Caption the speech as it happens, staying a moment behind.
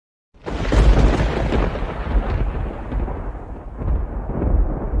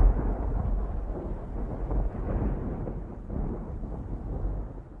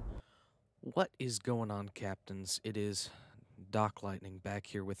What is going on, Captains? It is Doc Lightning back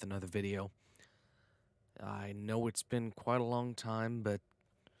here with another video. I know it's been quite a long time, but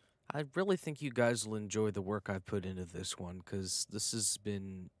I really think you guys will enjoy the work I've put into this one, because this has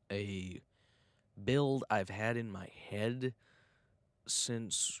been a build I've had in my head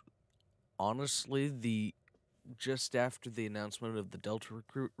since, honestly, just after the announcement of the Delta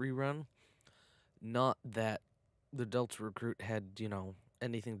Recruit rerun. Not that the Delta Recruit had,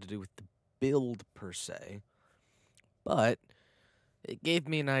 anything to do with the build per se, but it gave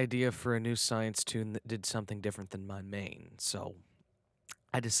me an idea for a new science tune that did something different than my main, so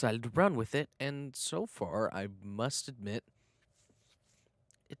I decided to run with it, and so far, I must admit,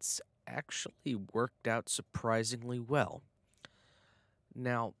 it's actually worked out surprisingly well.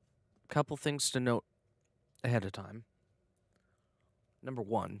 Now, a couple things to note ahead of time. Number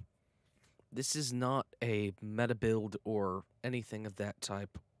one, this is not a meta build or anything of that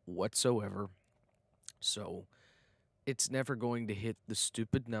type whatsoever, so it's never going to hit the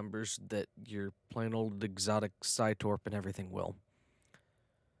stupid numbers that your plain old exotic Cytorp and everything will.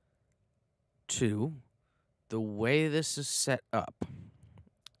 Two, the way this is set up,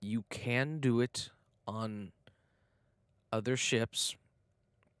 you can do it on other ships,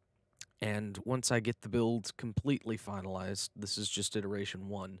 and once I get the build completely finalized, this is just iteration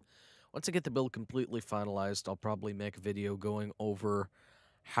 1, once I get the build completely finalized, I'll probably make a video going over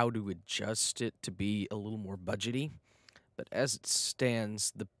how to adjust it to be a little more budgety. But as it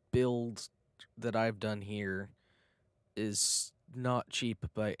stands, the build that I've done here is not cheap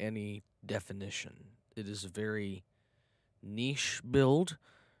by any definition. It is a very niche build.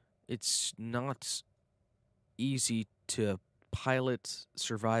 It's not easy to pilot,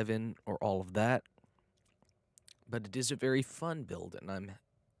 survive in, or all of that. But it is a very fun build, and I'm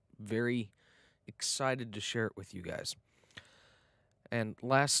very excited to share it with you guys. And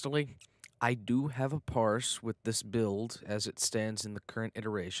lastly, I do have a parse with this build as it stands in the current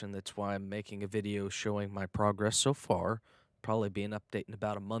iteration. That's why I'm making a video showing my progress so far. Probably be an update in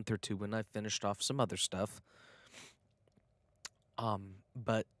about a month or two when I've finished off some other stuff.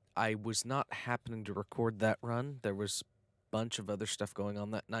 But I was not happening to record that run. There was a bunch of other stuff going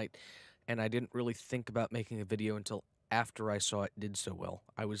on that night, and I didn't really think about making a video until after I saw it did so well.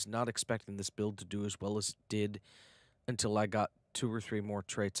 I was not expecting this build to do as well as it did until I got 2 or 3 more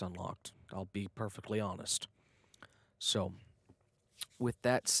traits unlocked. I'll be perfectly honest. So, with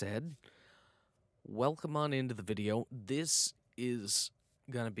that said, welcome on into the video. This is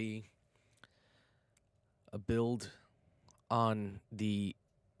going to be a build on the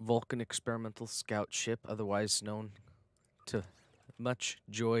Vulcan Experimental Scout ship, otherwise known to much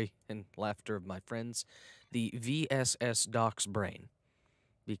joy and laughter of my friends, the V.S.S. Doc's Brain,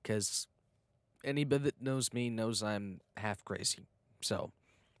 because anybody that knows me knows I'm half crazy. So,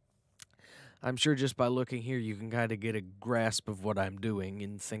 I'm sure just by looking here you can kind of get a grasp of what I'm doing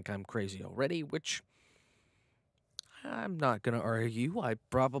and think I'm crazy already, which I'm not going to argue. I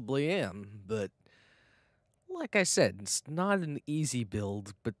probably am, but like I said, it's not an easy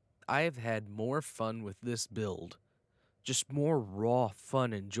build, but I've had more fun with this build, just more raw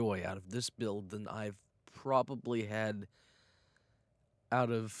fun and joy out of this build than I've probably had out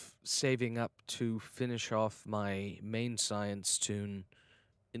of saving up to finish off my main science tune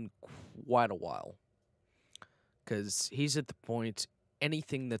in quite a while. Because he's at the point,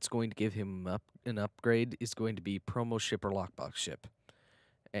 anything that's going to give him an upgrade is going to be promo ship or lockbox ship.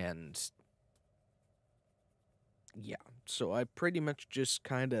 And yeah, so I pretty much just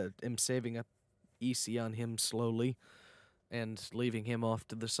kind of am saving up EC on him slowly and leaving him off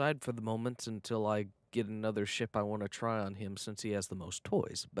to the side for the moment until I get another ship I want to try on him since he has the most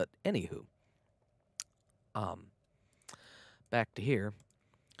toys. But anywho, back to here.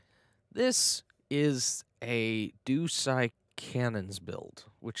 This is a DEWSci cannons build,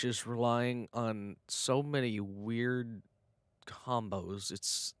 which is relying on so many weird combos,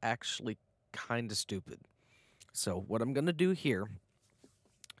 it's actually kind of stupid. So what I'm going to do here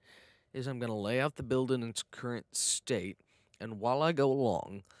is I'm going to lay out the build in its current state, and while I go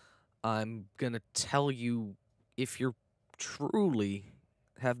along, I'm going to tell you if you're truly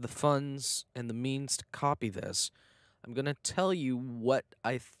have the funds and the means to copy this, I'm going to tell you what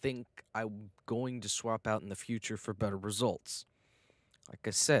I think I'm going to swap out in the future for better results. Like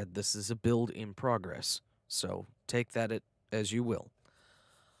I said, this is a build in progress, so take that as you will.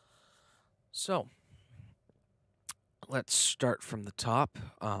 So, let's start from the top.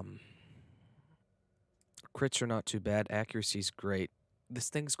 Crits are not too bad. Accuracy's great. This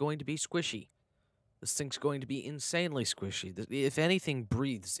thing's going to be squishy. This thing's going to be insanely squishy. If anything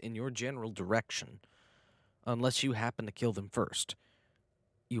breathes in your general direction, unless you happen to kill them first,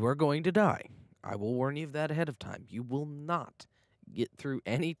 you are going to die. I will warn you of that ahead of time. You will not get through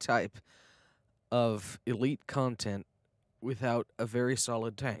any type of elite content without a very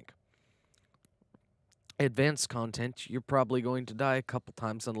solid tank. Advanced content, you're probably going to die a couple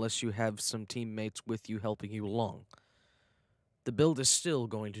times unless you have some teammates with you helping you along. The build is still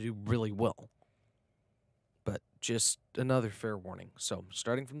going to do really well, but just another fair warning. So,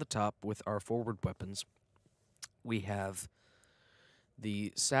 starting from the top with our forward weapons, we have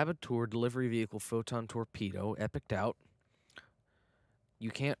the Saboteur Delivery Vehicle Photon Torpedo, epiced out.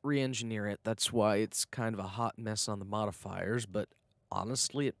 You can't re-engineer it, that's why it's kind of a hot mess on the modifiers, but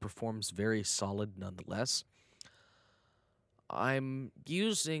honestly, it performs very solid nonetheless. I'm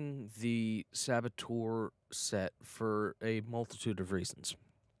using the Saboteur set for a multitude of reasons.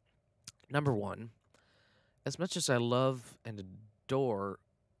 Number one, as much as I love and adore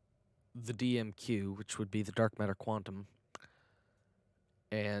the DMQ, which would be the Dark Matter Quantum,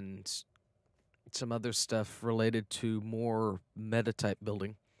 and some other stuff related to more meta-type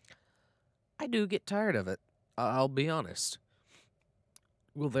building, I do get tired of it. I'll be honest.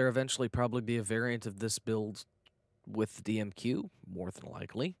 Will there eventually probably be a variant of this build with DMQ? More than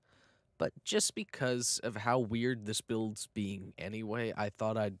likely. But just because of how weird this build's being anyway, I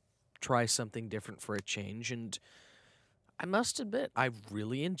thought I'd try something different for a change, and I must admit, I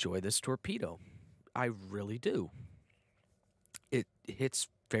really enjoy this torpedo. I really do. It hits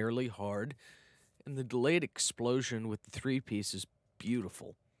fairly hard, and the delayed explosion with the three-piece is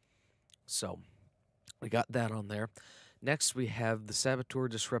beautiful. So, we got that on there. Next, we have the Saboteur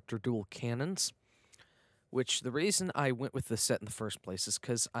Disruptor Dual Cannons, which the reason I went with this set in the first place is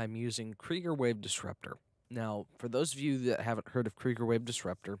because I'm using Krieger Wave Disruptor. Now, for those of you that haven't heard of Krieger Wave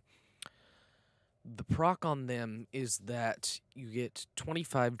Disruptor, the proc on them is that you get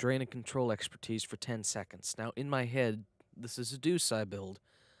 25 drain and control expertise for 10 seconds. Now, in my head, this is a DEWSci build.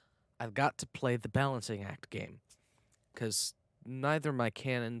 I've got to play the balancing act game, because neither my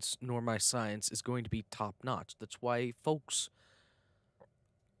cannons nor my science is going to be top-notch. That's why folks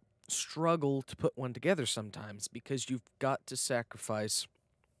struggle to put one together sometimes, because you've got to sacrifice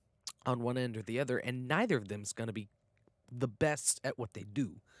on one end or the other, and neither of them is going to be the best at what they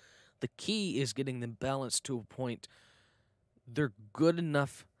do. The key is getting them balanced to a point they're good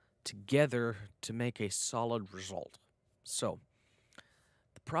enough together to make a solid result. So,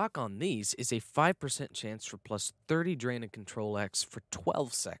 the proc on these is a 5% chance for plus 30 drain and control X for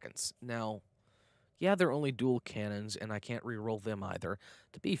 12 seconds. Now, yeah, they're only dual cannons, and I can't re-roll them either.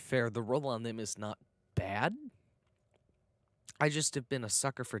 To be fair, the roll on them is not bad. I just have been a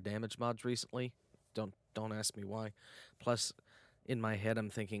sucker for damage mods recently. Don't ask me why. Plus, in my head,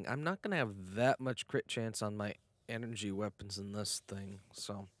 I'm thinking, I'm not going to have that much crit chance on my energy weapons in this thing.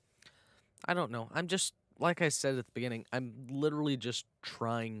 So, I don't know. I'm just, like I said at the beginning, I'm literally just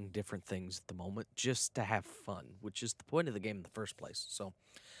trying different things at the moment just to have fun, which is the point of the game in the first place. So,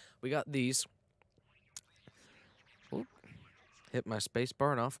 we got these. Oop. Hit my space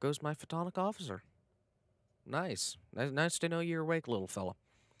bar and off goes my photonic officer. Nice. Nice to know you're awake, little fella.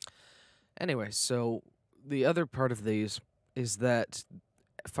 Anyway, so the other part of these is that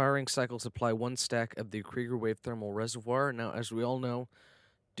firing cycles apply one stack of the Krieger Wave Thermal Reservoir. Now, as we all know,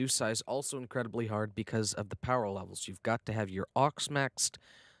 DEWSci is also incredibly hard because of the power levels. You've got to have your aux maxed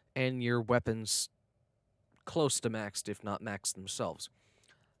and your weapons close to maxed, if not maxed themselves.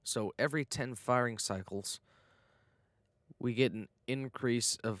 So every 10 firing cycles, we get an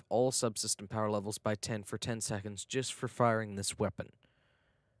increase of all subsystem power levels by 10 for 10 seconds just for firing this weapon.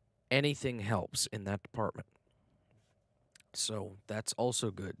 Anything helps in that department. So that's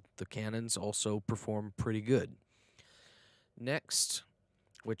also good. The cannons also perform pretty good. Next,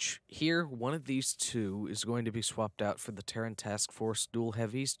 which here, one of these two is going to be swapped out for the Terran Task Force dual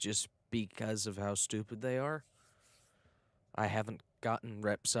heavies just because of how stupid they are. I haven't gotten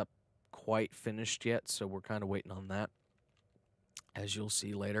reps up quite finished yet, so we're kind of waiting on that, as you'll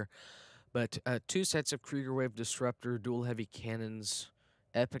see later. But two sets of Krieger Wave Disruptor dual heavy cannons,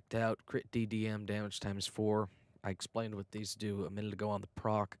 epiced out, crit DDM, damage times 4. I explained what these do a minute ago on the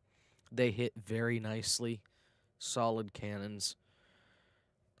proc. They hit very nicely. Solid cannons.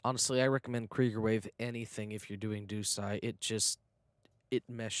 Honestly, I recommend Krieger Wave anything if you're doing DEWSci. It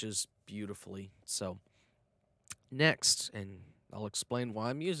meshes beautifully. So, next, and I'll explain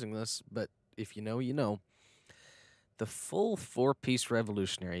why I'm using this, but if you know, you know. The full 4-piece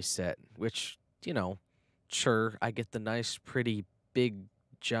Revolutionary set, which, you know, sure, I get the nice, pretty, big,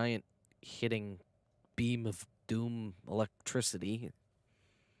 giant hitting beam of doom electricity.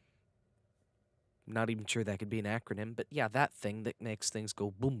 Not even sure that could be an acronym, but yeah, that thing that makes things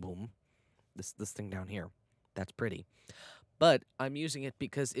go boom boom. This thing down here. That's pretty. But I'm using it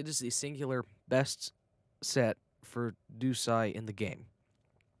because it is the singular best set for DEWSci in the game.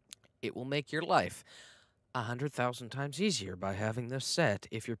 It will make your life 100,000 times easier by having this set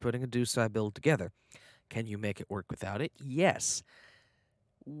if you're putting a DEWSci build together. Can you make it work without it? Yes.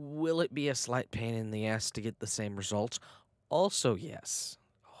 Will it be a slight pain in the ass to get the same results? Also, yes.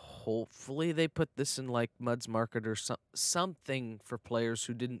 Hopefully they put this in like Mud's Market or something for players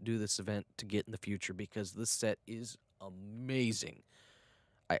who didn't do this event to get in the future, because this set is amazing.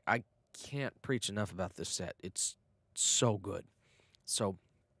 I can't preach enough about this set. It's so good. So,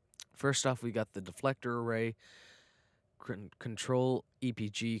 first off, we got the deflector array, control,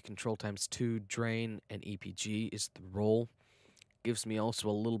 EPG, control times 2, drain, and EPG is the roll. Gives me also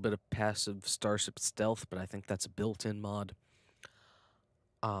a little bit of passive starship stealth, but I think that's a built-in mod.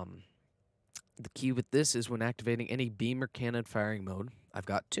 The key with this is when activating any beam or cannon firing mode, I've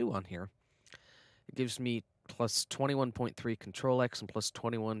got 2 on here. It gives me plus 21.3 control X and plus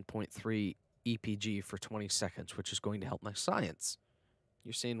 21.3 EPG for 20 seconds, which is going to help my science.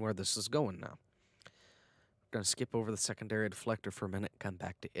 You're seeing where this is going now. I'm going to skip over the secondary deflector for a minute and come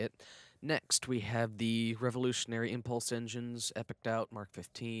back to it. Next, we have the revolutionary impulse engines, epiced out, Mark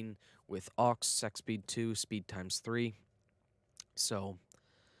 15, with aux, sec speed 2, speed times 3. So,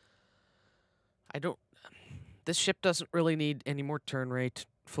 this ship doesn't really need any more turn rate.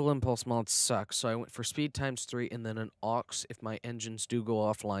 Full impulse mods suck, so I went for speed times 3 and then an aux if my engines do go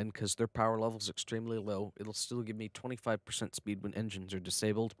offline, because their power level is extremely low. It'll still give me 25% speed when engines are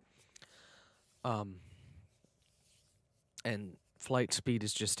disabled. And flight speed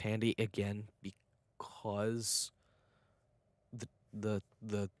is just handy, again, because the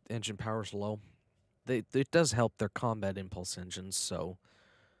engine power is low. It does help their combat impulse engines, so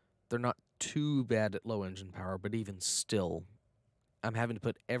they're not too bad at low engine power, but even still, I'm having to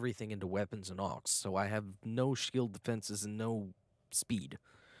put everything into weapons and aux, so I have no shield defenses and no speed.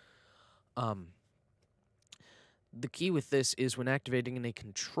 The key with this is when activating a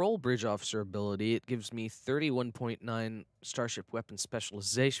control bridge officer ability, it gives me 31.9 starship weapon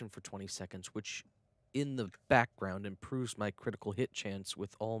specialization for 20 seconds, which in the background improves my critical hit chance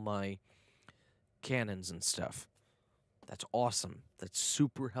with all my cannons and stuff. That's awesome. That's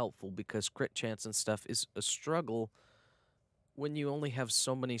super helpful, because crit chance and stuff is a struggle when you only have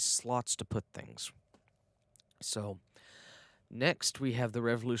so many slots to put things. So, next we have the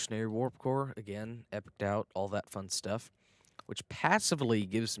revolutionary warp core, again, epiced out, all that fun stuff, which passively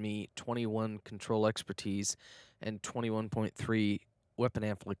gives me 21 control expertise and 21.3 weapon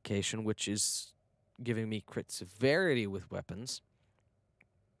amplification, which is giving me crit severity with weapons.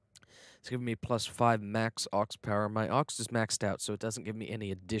 It's giving me plus 5 max aux power. My aux is maxed out, so it doesn't give me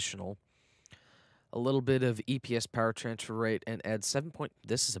any additional. A little bit of EPS power transfer rate, and add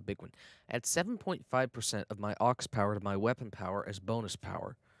this is a big one. Add 7.5% of my aux power to my weapon power as bonus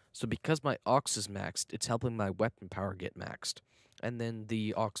power. So because my aux is maxed, it's helping my weapon power get maxed. And then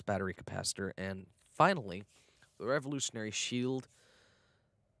the aux battery capacitor. And finally, the revolutionary shield.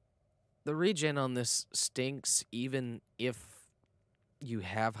 The regen on this stinks, even if you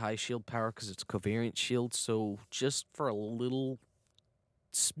have high shield power, because it's covariant shield. So just for a little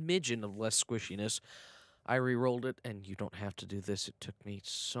smidgen of less squishiness, I re-rolled it, and you don't have to do this. It took me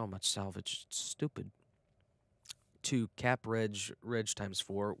so much salvage. It's stupid. To cap reg times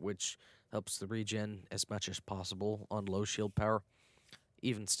 4, which helps the regen as much as possible on low shield power.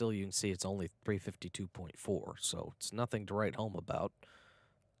 Even still, you can see it's only 352.4, so it's nothing to write home about.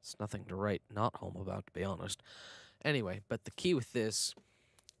 It's nothing to write not home about, to be honest. Anyway, but the key with this,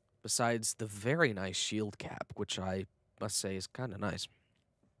 besides the very nice shield cap, which I must say is kind of nice,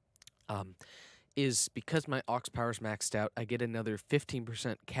 is because my aux power is maxed out, I get another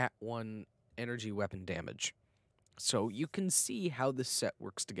 15% Cat 1 energy weapon damage. So you can see how this set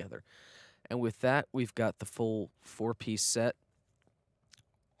works together. And with that, we've got the full 4-piece set,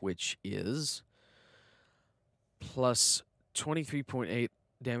 which is plus 23.8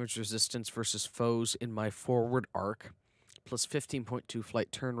 damage resistance versus foes in my forward arc, plus 15.2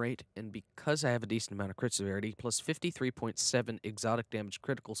 flight turn rate, and because I have a decent amount of crit severity, plus 53.7 exotic damage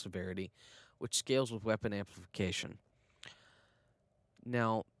critical severity, which scales with weapon amplification.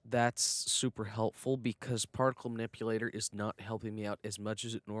 Now, that's super helpful because Particle Manipulator is not helping me out as much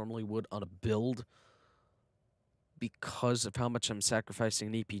as it normally would on a build because of how much I'm sacrificing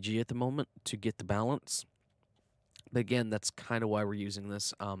an EPG at the moment to get the balance. But again, that's kind of why we're using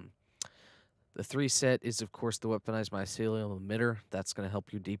this. The 3 set is, of course, the weaponized mycelium emitter. That's going to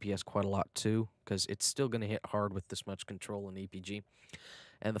help you DPS quite a lot, too, because it's still going to hit hard with this much control and EPG.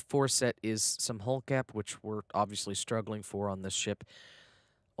 And the 4 set is some hull cap, which we're obviously struggling for on this ship.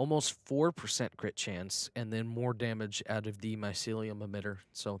 almost 4% crit chance, and then more damage out of the mycelium emitter.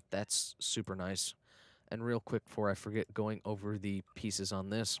 So that's super nice. And real quick before I forget, going over the pieces on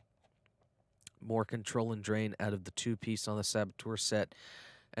this, more control and drain out of the 2-piece on the Saboteur set,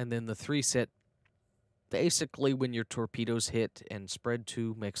 and then the 3 set. Basically, when your torpedoes hit, and spread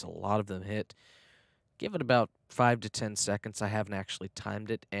 2 makes a lot of them hit, give it about 5 to 10 seconds. I haven't actually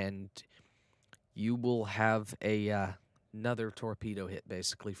timed it, and you will have another torpedo hit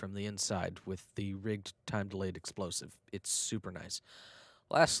basically from the inside with the rigged time-delayed explosive. It's super nice.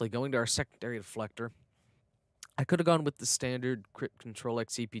 Lastly, going to our secondary deflector, I could have gone with the standard Crit Control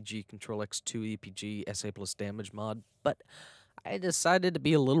X EPG, Control X2 EPG, SA plus damage mod, but I decided to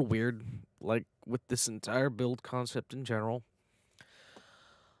be a little weird, like with this entire build concept in general.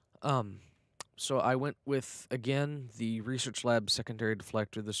 So I went with, again, the Research Lab secondary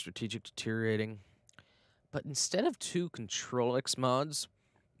deflector, the strategic deteriorating. But instead of 2 Control X mods,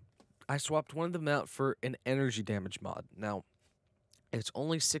 I swapped one of them out for an energy damage mod. Now, it's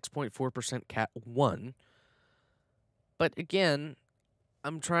only 6.4% Cat 1. But again,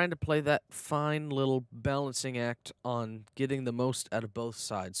 I'm trying to play that fine little balancing act on getting the most out of both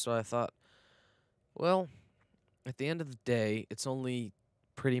sides. So I thought, well, at the end of the day, it's only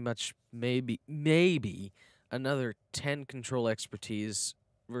pretty much maybe another 10 control expertise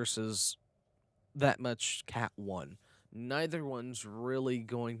versus that much Cat 1. Neither one's really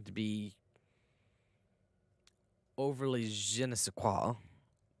going to be overly je ne sais quoi,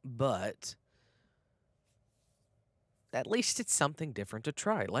 but at least it's something different to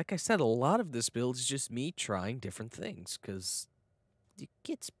try. Like I said, a lot of this build is just me trying different things, because it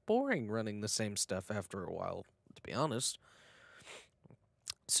gets boring running the same stuff after a while, to be honest.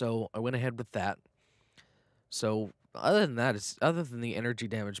 So I went ahead with that. So other than that, other than the energy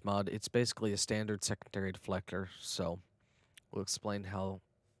damage mod, it's basically a standard secondary deflector. So we'll explain how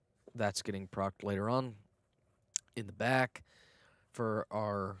that's getting procced later on. In the back, for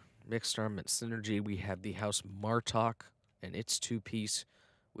our mixed armament synergy, we have the House Martok and its 2-piece,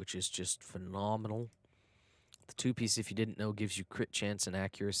 which is just phenomenal. The 2-piece, if you didn't know, gives you crit chance and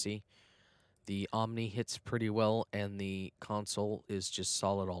accuracy. The Omni hits pretty well, and the console is just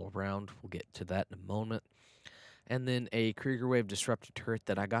solid all around. We'll get to that in a moment. And then a Krieger Wave Disruptor turret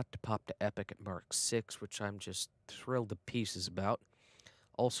that I got to pop to Epic at Mark 6, which I'm just thrilled to pieces about.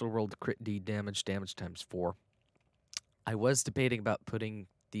 Also rolled the crit D damage times 4. I was debating about putting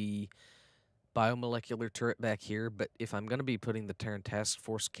the biomolecular turret back here, but if I'm going to be putting the Terran Task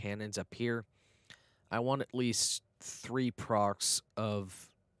Force cannons up here, I want at least 3 possible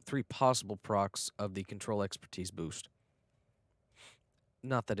procs of the control expertise boost.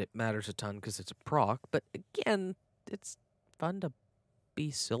 Not that it matters a ton because it's a proc, but again, it's fun to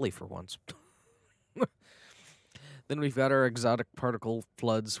be silly for once. Then we've got our exotic particle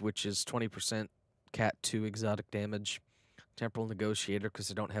floods, which is 20% Cat 2 exotic damage. Temporal Negotiator,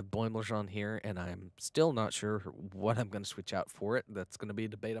 because I don't have Boimlers on here, and I'm still not sure what I'm going to switch out for it. That's going to be a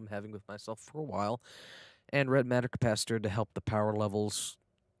debate I'm having with myself for a while. And Red Matter Capacitor to help the power levels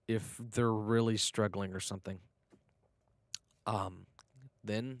if they're really struggling or something.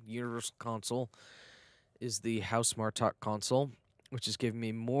 Then Universal Console is the House Martok console, which is giving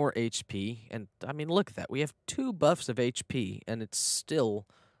me more HP. And, I mean, look at that. We have 2 buffs of HP, and it's still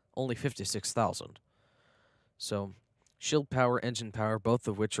only 56,000. So shield power, engine power, both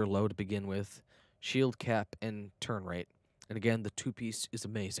of which are low to begin with, shield cap, and turn rate. And again, the 2-piece is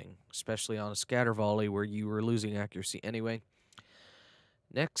amazing, especially on a scatter volley where you were losing accuracy anyway.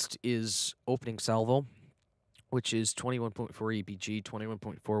 Next is Opening Salvo, which is 21.4 EPG,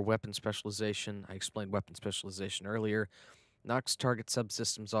 21.4 weapon specialization. I explained weapon specialization earlier. Knocks target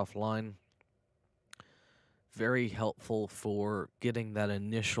subsystems offline. Very helpful for getting that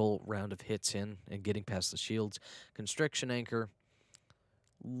initial round of hits in and getting past the shields. Constriction Anchor,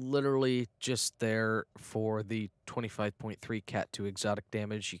 literally just there for the 25.3 Cat 2 exotic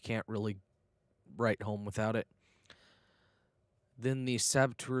damage. You can't really write home without it. Then the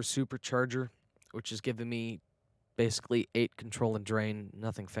Saboteur Supercharger, which is giving me basically 8 control and drain,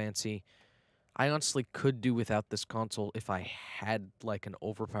 nothing fancy. I honestly could do without this console if I had like an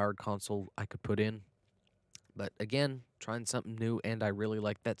overpowered console I could put in. But again, trying something new, and I really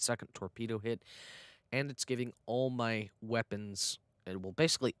like that second torpedo hit. And it's giving all my weapons, well,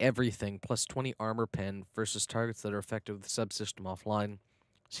 basically everything, plus 20 armor pen versus targets that are effective with the subsystem offline.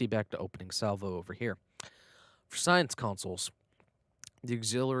 See back to Opening Salvo over here. For science consoles, the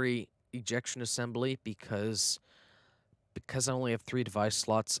auxiliary ejection assembly, because I only have 3 device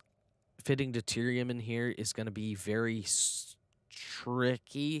slots, fitting deuterium in here is going to be very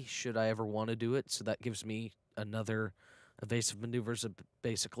tricky should I ever want to do it. So that gives me another evasive maneuvers,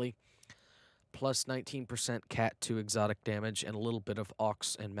 basically, plus 19% Cat 2 exotic damage, and a little bit of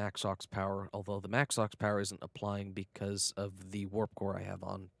Aux and Max Aux power, although the Max Aux power isn't applying because of the Warp Core I have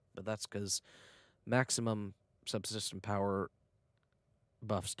on, but that's because maximum subsystem power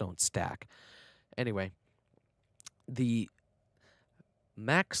buffs don't stack. Anyway, the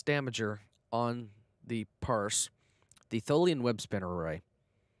max damager on the Parse, the Tholian Web Spinner Array.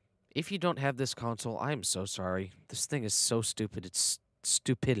 If you don't have this console, I'm so sorry. This thing is so stupid. Its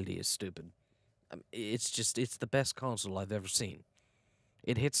stupidity is stupid. It's the best console I've ever seen.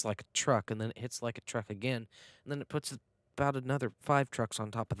 It hits like a truck, and then it hits like a truck again, and then it puts about another 5 trucks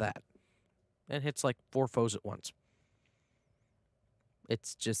on top of that, and hits like 4 foes at once.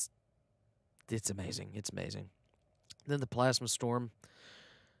 It's amazing. It's amazing. Then the Plasma Storm,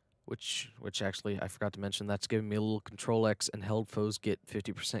 which actually I forgot to mention, that's giving me a little Control X, and held foes get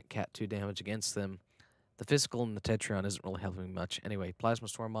 50% Cat 2 damage against them. The physical and the Tetrion isn't really helping me much. Anyway, Plasma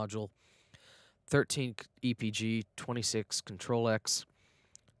Storm module, 13 EPG, 26 Control X.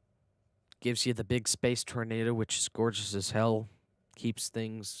 Gives you the big Space Tornado, which is gorgeous as hell. Keeps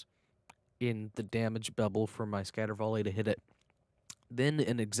things in the damage bubble for my Scatter Volley to hit it. Then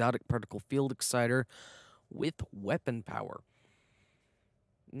an Exotic Particle Field Exciter with weapon power.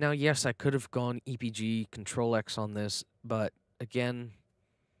 Now, yes, I could have gone EPG Control X on this, but again,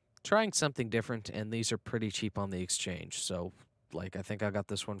 trying something different, and these are pretty cheap on the exchange. So, like, I think I got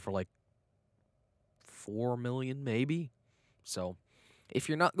this one for like 4 million, maybe. So, if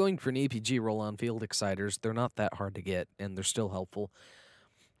you're not going for an EPG roll on Field Exciters, they're not that hard to get, and they're still helpful.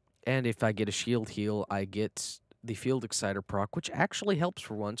 And if I get a Shield Heal, I get the Field Exciter proc, which actually helps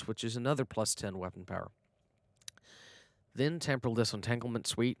for once, which is another plus 10 weapon power. Then Temporal Disentanglement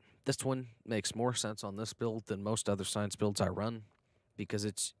Suite. This one makes more sense on this build than most other science builds I run, because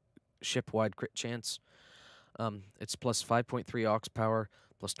it's ship-wide crit chance. It's plus 5.3 Aux power,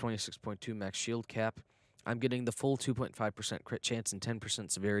 plus 26.2 max shield cap. I'm getting the full 2.5% crit chance and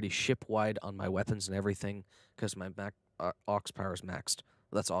 10% severity ship-wide on my weapons and everything, because my Aux power is maxed.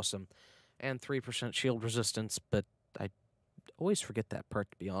 That's awesome. And 3% shield resistance, but I always forget that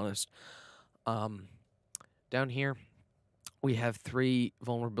part, to be honest. Down here, we have 3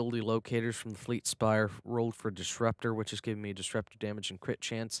 vulnerability locators from the Fleet Spire rolled for Disruptor, which is giving me Disruptor damage and crit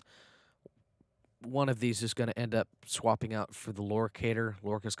chance. One of these is going to end up swapping out for the Lorcator,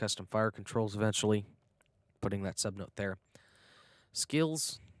 Lorca's custom fire controls eventually, putting that subnote there.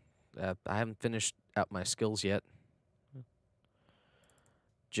 Skills, I haven't finished out my skills yet,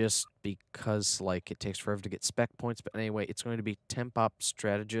 just because, like, it takes forever to get spec points. But anyway, it's going to be Temp Op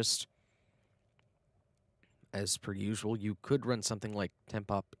Strategist. As per usual, you could run something like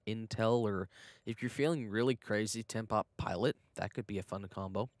Temp Op Intel, or if you're feeling really crazy, Temp Op Pilot. That could be a fun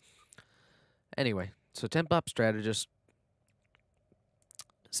combo. Anyway, so Temp Op Strategist.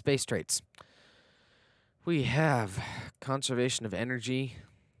 Space traits. We have Conservation of Energy.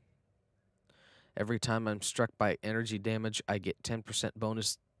 Every time I'm struck by energy damage, I get 10%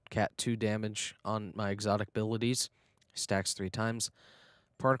 bonus Cat 2 damage on my exotic abilities. Stacks 3 times.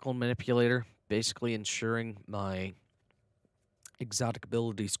 Particle Manipulator, basically ensuring my exotic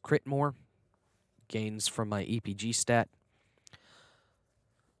abilities crit more. Gains from my EPG stat.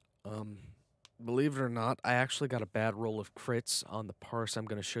 Believe it or not, I actually got a bad roll of crits on the Parse I'm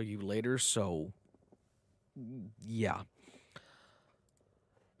going to show you later, so yeah.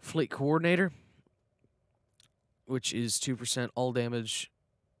 Fleet Coordinator, which is 2% all damage,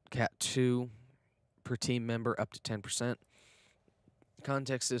 Cat 2 per team member up to 10%.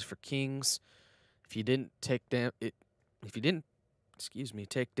 Context is for Kings. If you didn't take take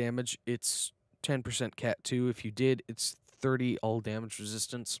damage, it's 10% Cat 2. If you did, it's 30 all damage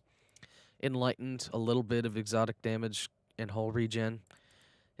resistance. Enlightened, a little bit of exotic damage and hull regen.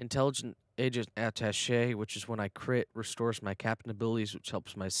 Intelligent Agent Attaché, which is when I crit, restores my captain abilities, which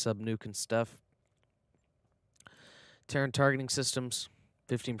helps my sub-nuke and stuff. Terran Targeting Systems,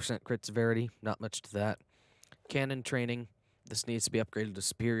 15% crit severity, not much to that. Cannon Training, this needs to be upgraded to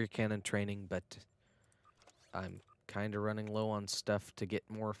Superior Cannon Training, but I'm kind of running low on stuff to get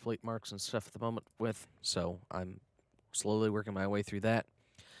more fleet marks and stuff at the moment with, so I'm slowly working my way through that.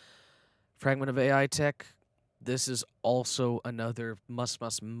 Fragment of AI Tech, this is also another must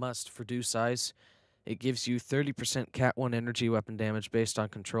for DEWSci. It gives you 30% Cat 1 energy weapon damage based on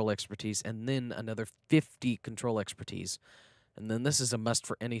control expertise, and then another 50 control expertise. And then this is a must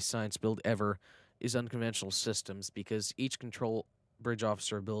for any science build ever, is unconventional systems, because each control bridge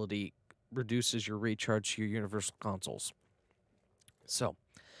officer ability reduces your recharge to your universal consoles. So,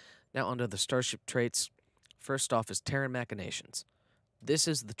 now onto the starship traits. First off is Terran Machinations. This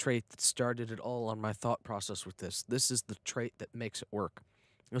is the trait that started it all on my thought process with this. This is the trait that makes it work.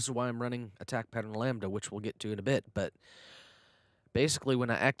 This is why I'm running attack pattern lambda, which we'll get to in a bit. But basically, when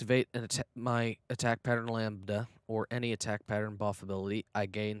I activate my attack pattern lambda or any attack pattern buff ability, I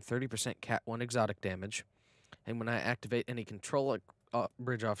gain 30% Cat 1 exotic damage. And when I activate any control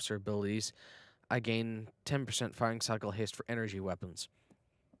bridge officer abilities, I gain 10% firing cycle haste for energy weapons.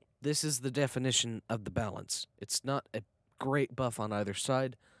 This is the definition of the balance. It's not a great buff on either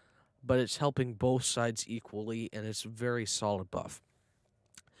side, but it's helping both sides equally, and it's a very solid buff.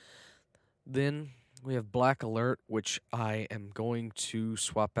 Then we have Black Alert, which I am going to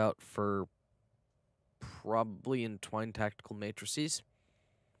swap out for probably Entwined Tactical Matrices,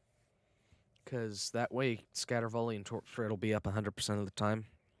 because that way Scatter Volley and Torp Spread will be up 100% of the time,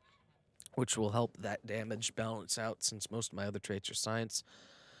 which will help that damage balance out since most of my other traits are science.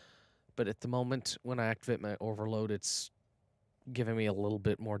 But at the moment, when I activate my Overload, it's giving me a little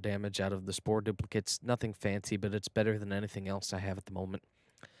bit more damage out of the Spore duplicates. Nothing fancy, but it's better than anything else I have at the moment.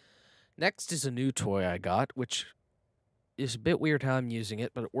 Next is a new toy I got, which is a bit weird how I'm using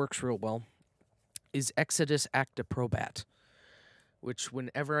it, but it works real well, is Exodus Acta Probat, which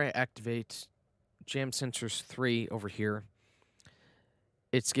whenever I activate Jam Sensors 3 over here,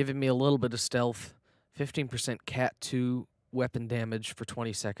 it's giving me a little bit of stealth, 15% Cat 2 weapon damage for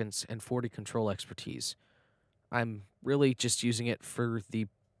 20 seconds, and 40 control expertise. I'm really just using it for the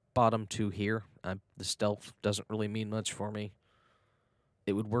bottom two here. The stealth doesn't really mean much for me.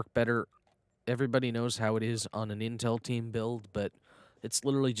 It would work better. Everybody knows how it is on an Intel team build, but it's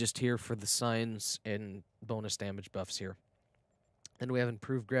literally just here for the signs and bonus damage buffs here. Then we have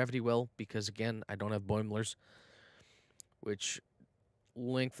Improved Gravity Well, because again, I don't have Boimlers, which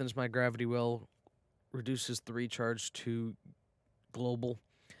lengthens my Gravity Well, reduces the recharge to global,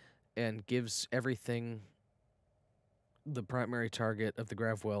 and gives everything the primary target of the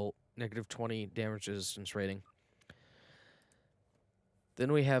Grav Well negative 20 damage resistance rating.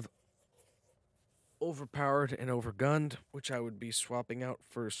 Then we have Overpowered and Overgunned, which I would be swapping out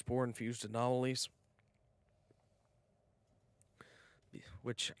for Spore-infused anomalies,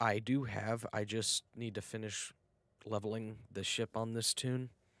 which I do have. I just need to finish leveling the ship on this tune,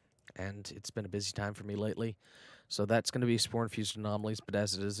 and it's been a busy time for me lately. So that's going to be Spore-infused anomalies, but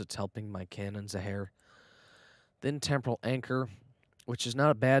as it is, it's helping my cannons a hair. Then Temporal Anchor, which is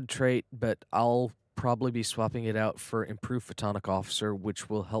not a bad trait, but I'll probably be swapping it out for Improved Photonic Officer, which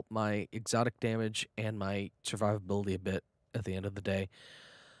will help my exotic damage and my survivability a bit at the end of the day.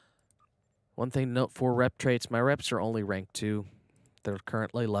 One thing to note for rep traits, my reps are only rank 2. They're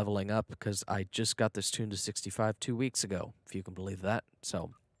currently leveling up because I just got this tuned to 65 2 weeks ago, if you can believe that. So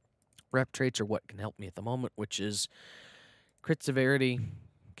rep traits are what can help me at the moment, which is Crit Severity,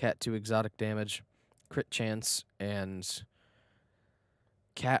 Cat 2 exotic damage, Crit Chance, and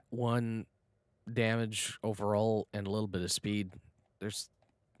Cat 1 damage overall, and a little bit of speed. There's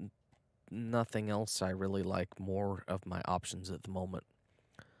nothing else I really like more of my options at the moment.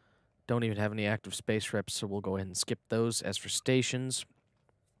 Don't even have any active space reps, so we'll go ahead and skip those. As for stations,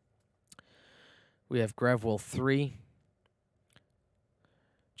 we have Gravwell 3,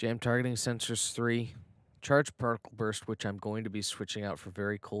 Jam Targeting Sensors 3, Charge Particle Burst, which I'm going to be switching out for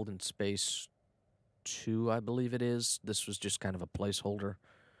Very Cold in Space 2, I believe it is. This was just kind of a placeholder.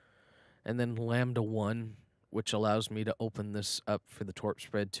 And then Lambda 1, which allows me to open this up for the Torp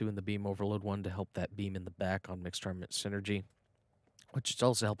Spread 2 and the Beam Overload 1 to help that beam in the back on Mixed Armament Synergy, which is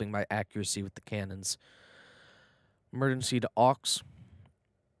also helping my accuracy with the cannons. Emergency to Aux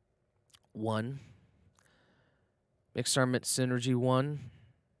 1, Mixed Armament Synergy 1,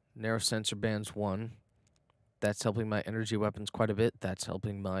 Narrow Sensor Bands 1. That's helping my energy weapons quite a bit. That's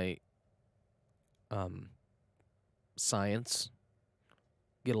helping my science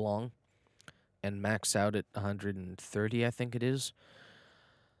get along and max out at 130, I think it is.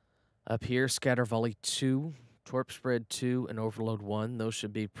 Up here, Scatter Volley 2, Torp Spread 2, and Overload 1. Those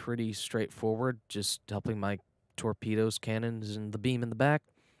should be pretty straightforward, just helping my torpedoes, cannons, and the beam in the back.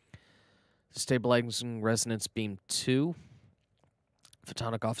 Stabilizing Resonance Beam 2,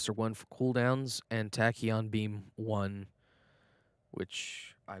 Photonic Officer 1 for cooldowns, and Tachyon Beam 1,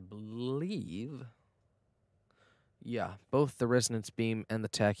 which I believe... yeah, both the Resonance Beam and the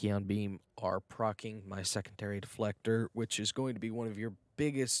Tachyon Beam are proccing my secondary deflector, which is going to be one of your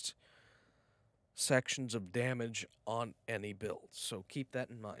biggest sections of damage on any build. So keep that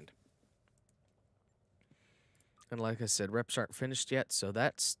in mind. And like I said, reps aren't finished yet, so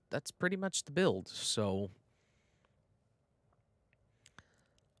that's pretty much the build. So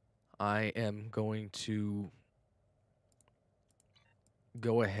I am going to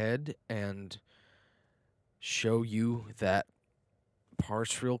go ahead and show you that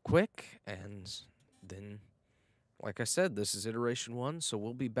parse real quick, and then, like I said, this is iteration 1, so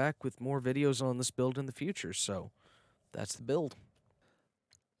we'll be back with more videos on this build in the future, so that's the build.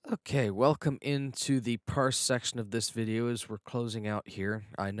 Okay, welcome into the parse section of this video as we're closing out here.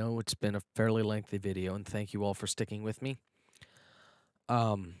 I know it's been a fairly lengthy video, and thank you all for sticking with me.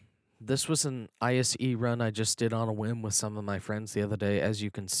 This was an ISE run I just did on a whim with some of my friends the other day. As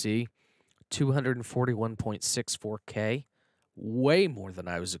you can see, 241.64K, way more than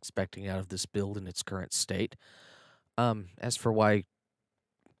I was expecting out of this build in its current state. As for why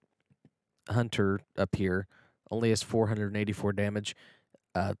Hunter up here only has 484 damage,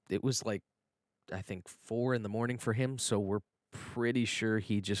 it was like, I think 4 in the morning for him, so we're pretty sure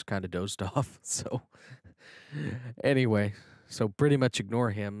he just kind of dozed off. So anyway, so pretty much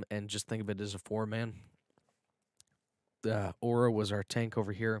ignore him and just think of it as a 4-man. Aura was our tank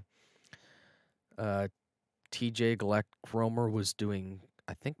over here. TJ Galactic Roamer was doing,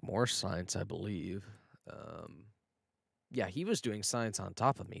 I think, more science, I believe. Yeah, he was doing science on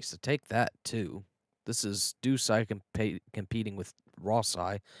top of me, so take that too. This is DEWSci competing with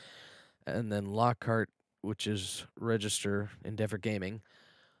RAWSci. And then Lockhart, which is Register Endeavor Gaming,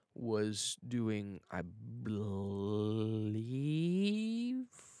 was doing, I believe,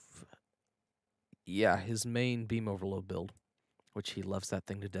 yeah, his main beam overload build, which he loves that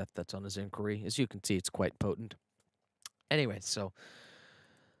thing to death. That's on his inquiry. As you can see, it's quite potent. Anyway, so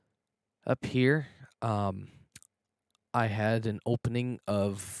up here, I had an opening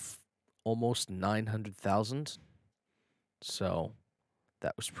of almost 900,000. So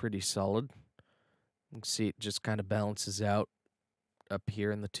that was pretty solid. You can see it just kind of balances out up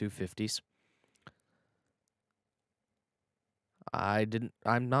here in the 250s. I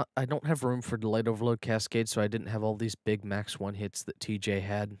don't have room for delayed overload cascade, so I didn't have all these big max 1 hits that TJ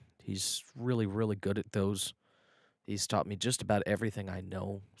had. He's really, really good at those. He's taught me just about everything I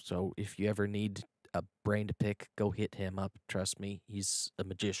know. So if you ever need a brain to pick, go hit him up. Trust me, he's a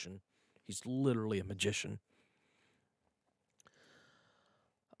magician. He's literally a magician.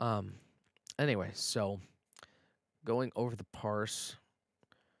 Anyway, so going over the parse,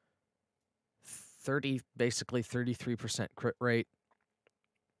 basically 33% crit rate,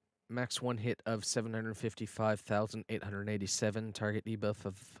 max 1 hit of 755,887, target debuff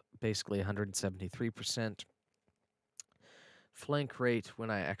of basically 173%. Flank rate, when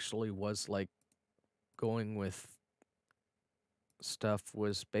I actually was like going with stuff,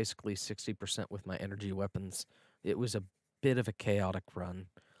 was basically 60% with my energy weapons. It was a bit of a chaotic run,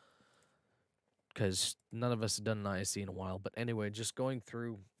 because none of us have done an ISE in a while. But anyway, just going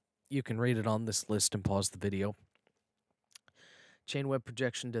through, you can read it on this list and pause the video. Chain web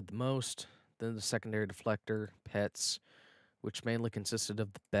projection did the most. Then the secondary deflector, pets, which mainly consisted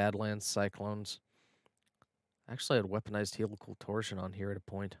of the Badlands Cyclones. Actually, I had weaponized helical torsion on here at a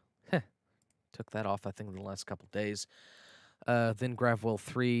point. Took that off, I think, in the last couple days. Then Gravwell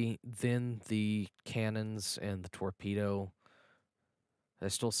 3, then the cannons and the torpedo.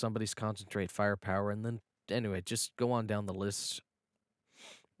 There's still somebody's concentrate firepower, and then, anyway, just go on down the list,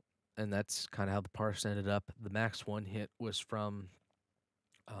 and that's kind of how the parse ended up. The max 1 hit was from,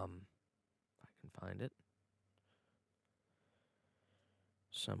 if I can find it,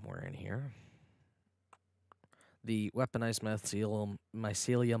 somewhere in here, the weaponized mycelium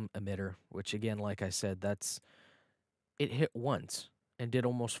emitter, which, again, like I said, it hit once and did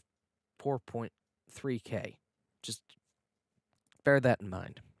almost 4.3K. Just bear that in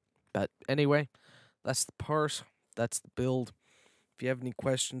mind. But anyway, that's the parse. That's the build. If you have any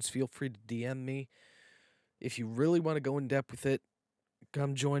questions, feel free to DM me. If you really want to go in depth with it,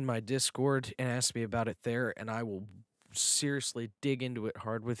 come join my Discord and ask me about it there, and I will seriously dig into it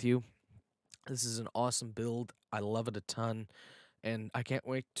hard with you. This is an awesome build. I love it a ton, and I can't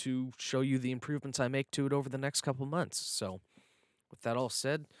wait to show you the improvements I make to it over the next couple months. So, with that all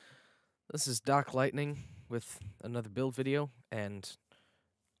said, this is Doc Lightning with another build video, and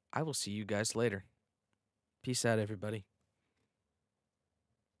I will see you guys later. Peace out, everybody.